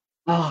better.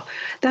 Oh,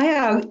 they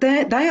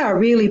are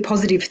really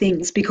positive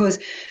things, because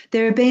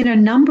there have been a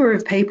number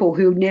of people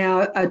who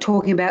now are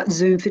talking about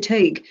Zoom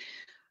fatigue.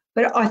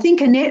 But I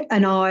think Annette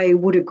and I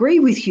would agree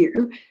with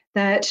you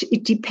that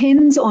it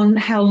depends on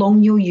how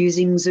long you're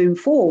using Zoom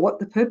for, what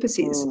the purpose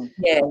is.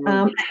 Yeah.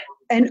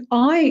 And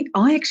I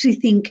actually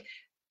think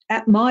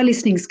my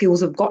listening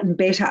skills have gotten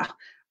better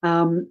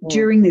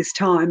during this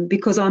time,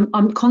 because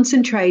I'm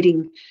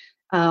concentrating.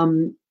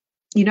 And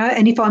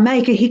if I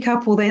make a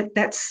hiccup, well,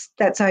 that's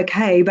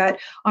okay. But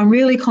I'm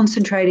really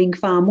concentrating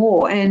far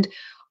more, and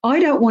I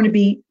don't want to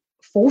be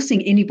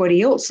forcing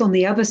anybody else on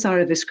the other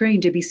side of the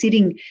screen to be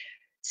sitting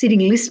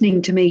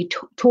listening to me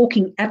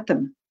talking at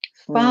them.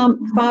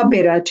 Far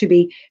better to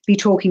be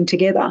talking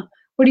together.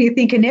 What do you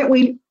think, Annette?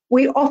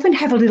 We often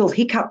have a little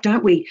hiccup,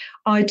 don't we,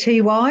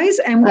 IT wise?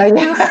 And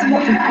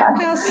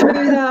how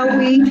smooth are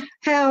we?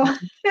 How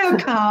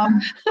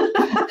calm?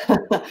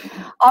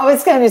 I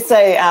was going to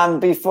say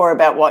before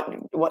about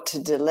what to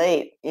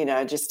delete,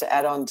 just to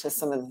add on to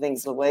some of the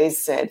things Louise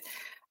said.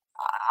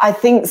 I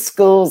think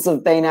schools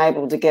have been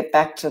able to get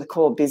back to the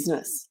core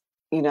business,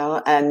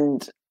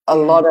 and a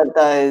lot of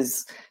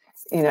those,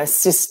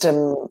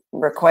 system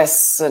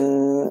requests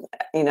and,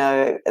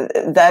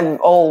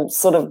 they've all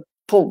sort of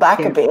pulled back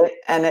a bit,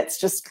 and it's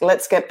just,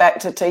 let's get back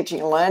to teaching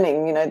and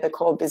learning, the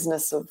core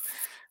business of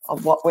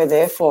what we're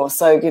there for.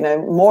 So,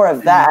 more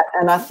of that.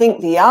 And I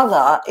think the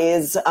other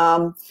is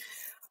not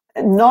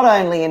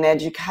only in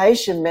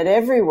education, but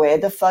everywhere,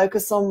 the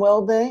focus on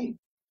well-being,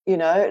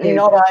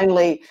 not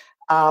only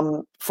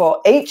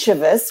for each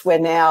of us, we're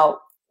now,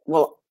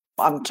 well,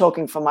 I'm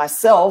talking for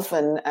myself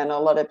and a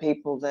lot of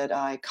people that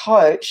I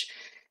coach,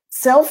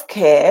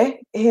 self-care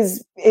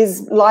is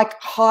like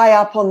high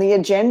up on the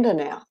agenda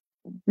now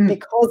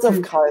because of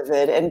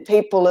COVID, and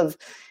people have,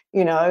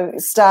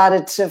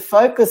 started to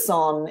focus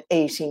on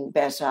eating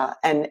better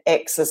and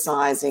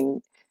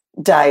exercising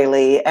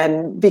daily.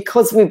 And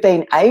because we've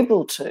been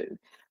able to,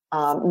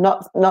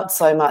 not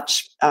so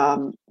much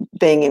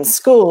being in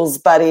schools,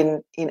 but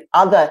in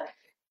other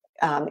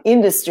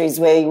industries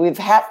where we've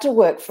had to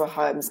work from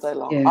home so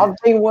long. Yeah. I've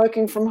been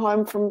working from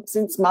home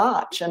since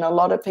March, and a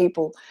lot of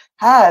people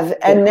have.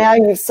 And now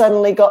you've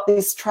suddenly got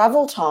this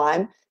travel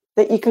time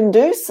that you can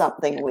do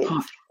something with.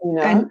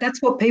 And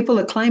that's what people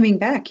are claiming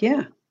back.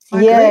 Yeah.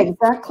 I agree.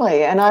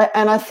 Exactly. And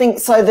I think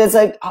so. There's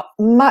a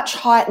much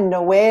heightened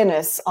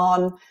awareness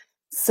on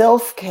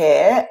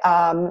self-care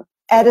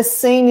at a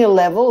senior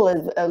level,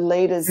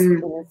 leaders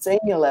in a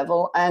senior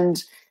level,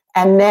 and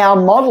now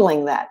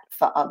modelling that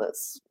for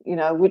others,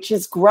 which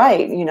is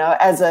great.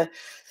 As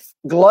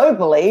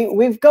globally,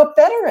 we've got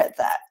better at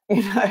that,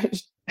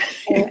 and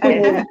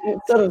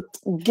we've sort of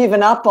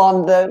given up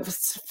on the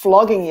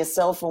flogging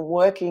yourself and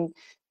working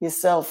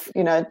yourself,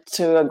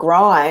 to a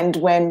grind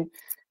when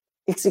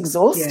it's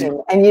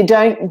exhausting, and you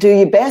don't do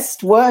your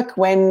best work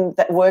when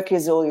that work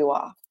is all you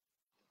are.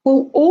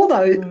 Well, all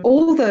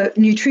the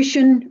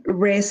nutrition,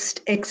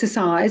 rest,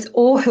 exercise,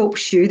 all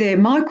helps you. They're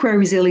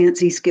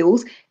micro-resiliency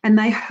skills, and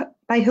they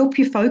help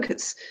you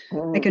focus.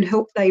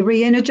 They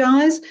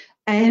re-energize,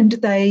 and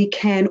they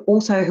can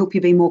also help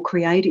you be more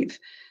creative.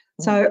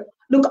 So,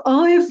 look,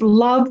 I've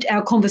loved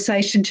our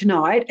conversation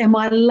tonight, and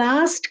my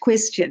last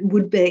question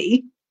would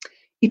be,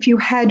 if you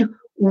had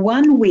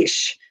one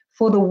wish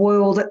for the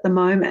world at the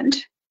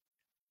moment,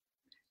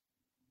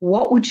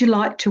 what would you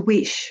like to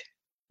wish?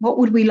 What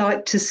would we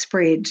like to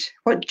spread?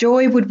 What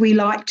joy would we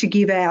like to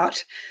give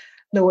out,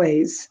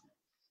 Louise?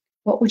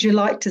 What would you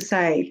like to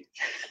say?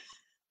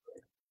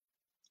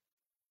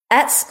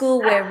 At school,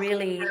 we're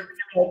really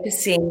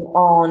focusing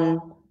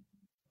on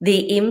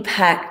the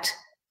impact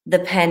the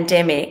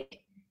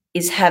pandemic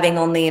is having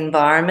on the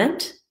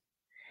environment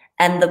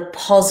and the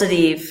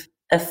positive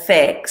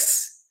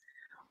effects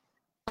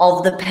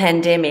of the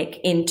pandemic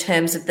in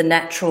terms of the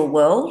natural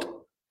world.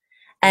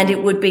 And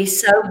it would be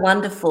so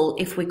wonderful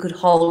if we could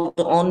hold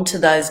on to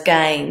those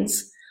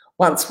gains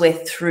once we're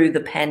through the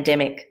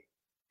pandemic.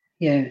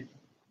 Yeah.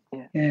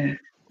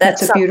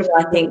 That's something beautiful,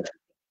 I think,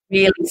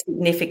 really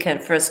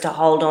significant for us to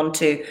hold on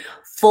to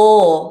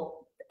for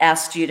our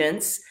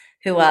students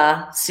who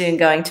are soon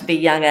going to be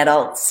young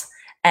adults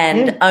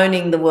and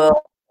owning the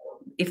world.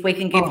 If we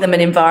can give them an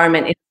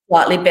environment in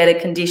slightly better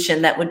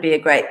condition, that would be a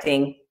great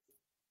thing.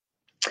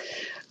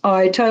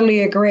 I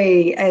totally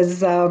agree.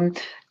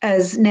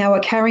 As now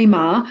a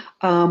Karima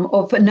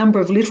of a number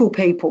of little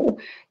people,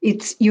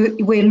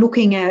 we're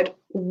looking at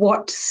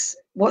what's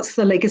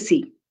the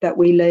legacy that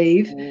we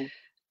leave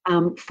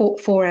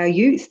for our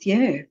youth.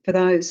 For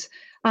those.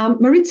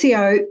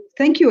 Maurizio,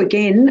 thank you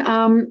again.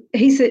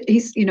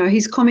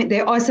 His comment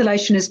there,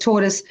 isolation has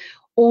taught us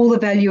all the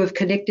value of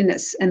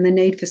connectedness and the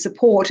need for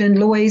support. And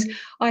Louise,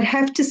 I'd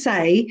have to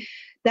say,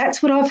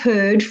 that's what I've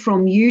heard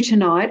from you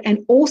tonight,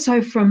 and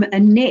also from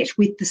Annette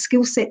with the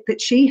skill set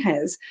that she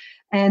has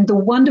and the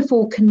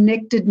wonderful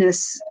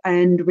connectedness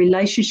and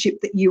relationship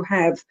that you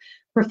have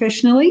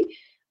professionally.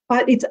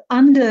 But it's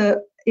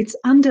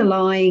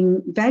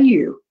underlying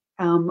value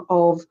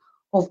of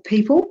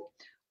people,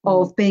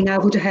 of being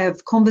able to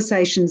have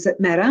conversations that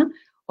matter,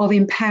 of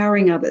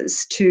empowering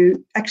others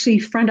to actually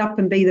front up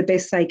and be the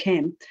best they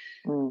can.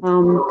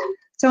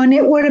 So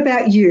Annette, what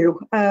about you?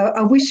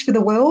 A wish for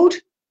the world?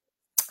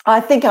 I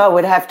think I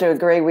would have to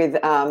agree with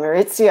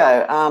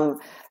Maurizio.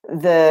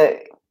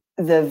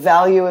 The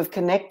value of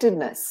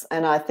connectedness,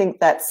 and I think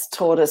that's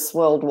taught us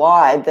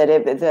worldwide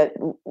that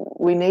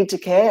we need to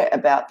care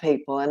about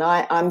people. And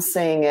I'm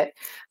seeing it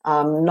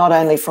not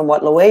only from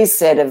what Louise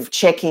said of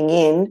checking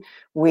in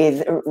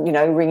with,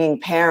 ringing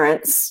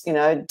parents,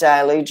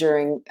 daily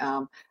during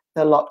the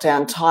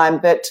lockdown time,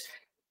 but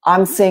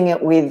I'm seeing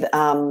it with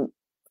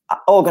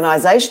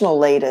organisational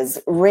leaders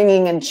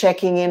ringing and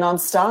checking in on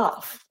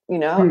staff.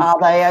 Are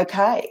they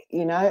okay?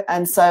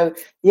 And so,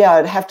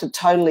 I'd have to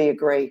totally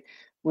agree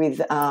with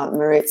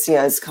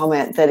Maurizio's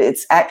comment that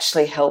it's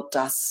actually helped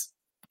us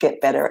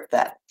get better at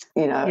that,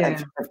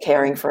 of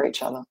caring for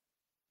each other.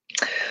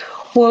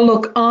 Well,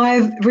 look,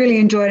 I've really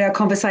enjoyed our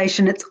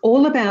conversation. It's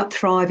all about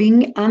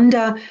thriving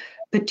under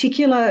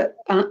particular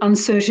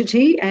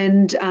uncertainty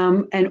and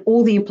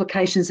all the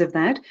implications of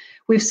that.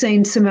 We've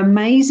seen some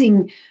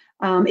amazing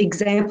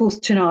examples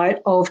tonight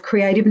of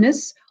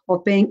creativeness,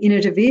 of being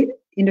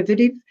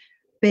innovative,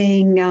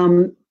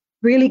 being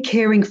really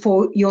caring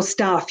for your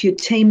staff, your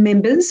team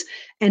members,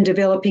 and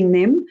developing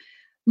them,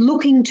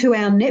 looking to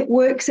our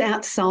networks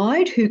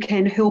outside who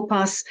can help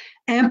us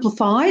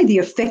amplify the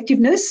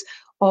effectiveness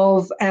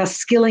of our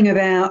skilling of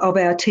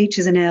our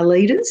teachers and our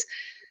leaders.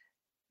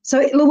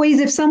 So,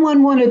 Louise, if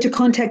someone wanted to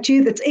contact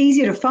you, that's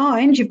easier to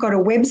find. You've got a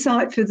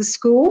website for the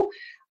school.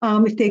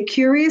 If they're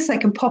curious, they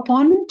can pop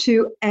on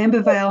to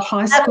Ambervale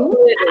High School.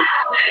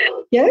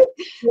 Yeah.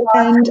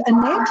 And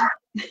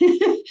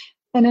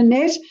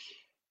Annette,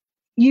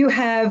 you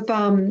have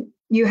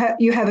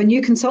a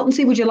new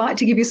consultancy. Would you like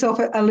to give yourself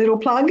a little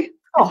plug?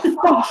 Oh,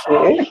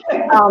 thank you.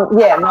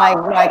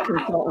 My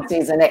consultancy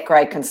is Annette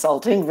Gray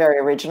Consulting, very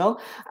original,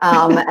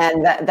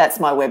 and that's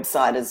my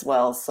website as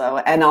well. So,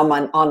 and I'm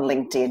on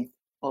LinkedIn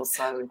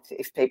also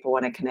if people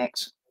want to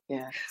connect.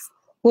 Yeah.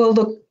 Well,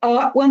 look,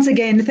 once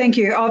again, thank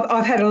you.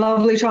 I've had a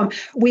lovely time.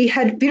 We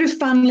had a bit of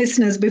fun,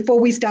 listeners, before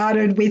we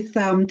started with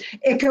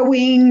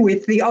echoing,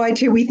 with the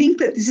IT. We think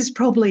that this is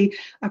probably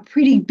a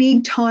pretty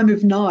big time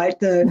of night.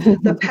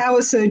 The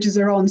power surges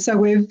are on. So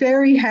we're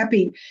very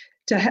happy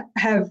to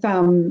have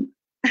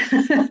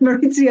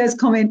Maurizio's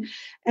comment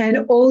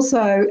and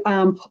also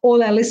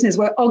all our listeners.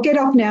 Well, I'll get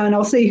off now and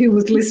I'll see who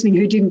was listening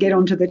who didn't get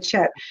onto the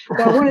chat.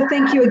 But I want to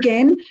thank you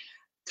again.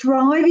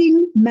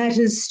 Thriving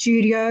Matters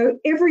Studio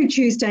every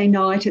Tuesday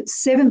night at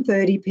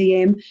 7:30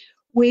 p.m.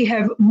 We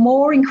have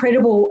more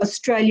incredible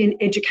Australian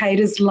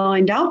educators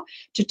lined up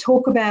to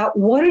talk about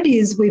what it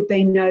is we've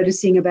been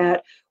noticing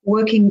about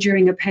working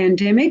during a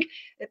pandemic,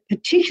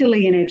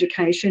 particularly in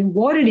education,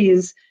 what it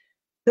is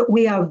that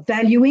we are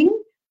valuing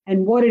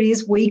and what it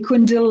is we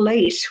can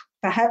delete.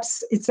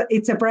 Perhaps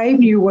it's a brave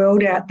new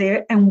world out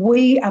there and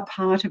we are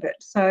part of it.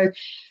 So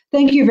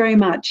thank you very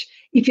much.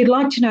 If you'd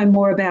like to know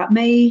more about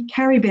me,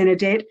 Carrie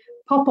Benedette,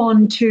 pop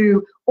on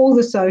to all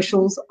the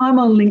socials. I'm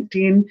on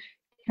LinkedIn,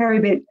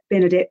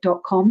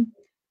 carriebenedette.com.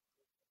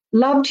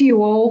 Love to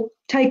you all.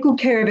 Take good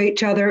care of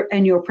each other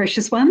and your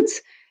precious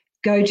ones.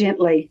 Go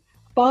gently.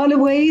 Bye,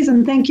 Louise,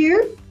 and thank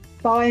you.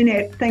 Bye,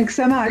 Annette. Thanks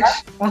so much.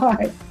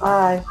 Bye.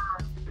 Bye.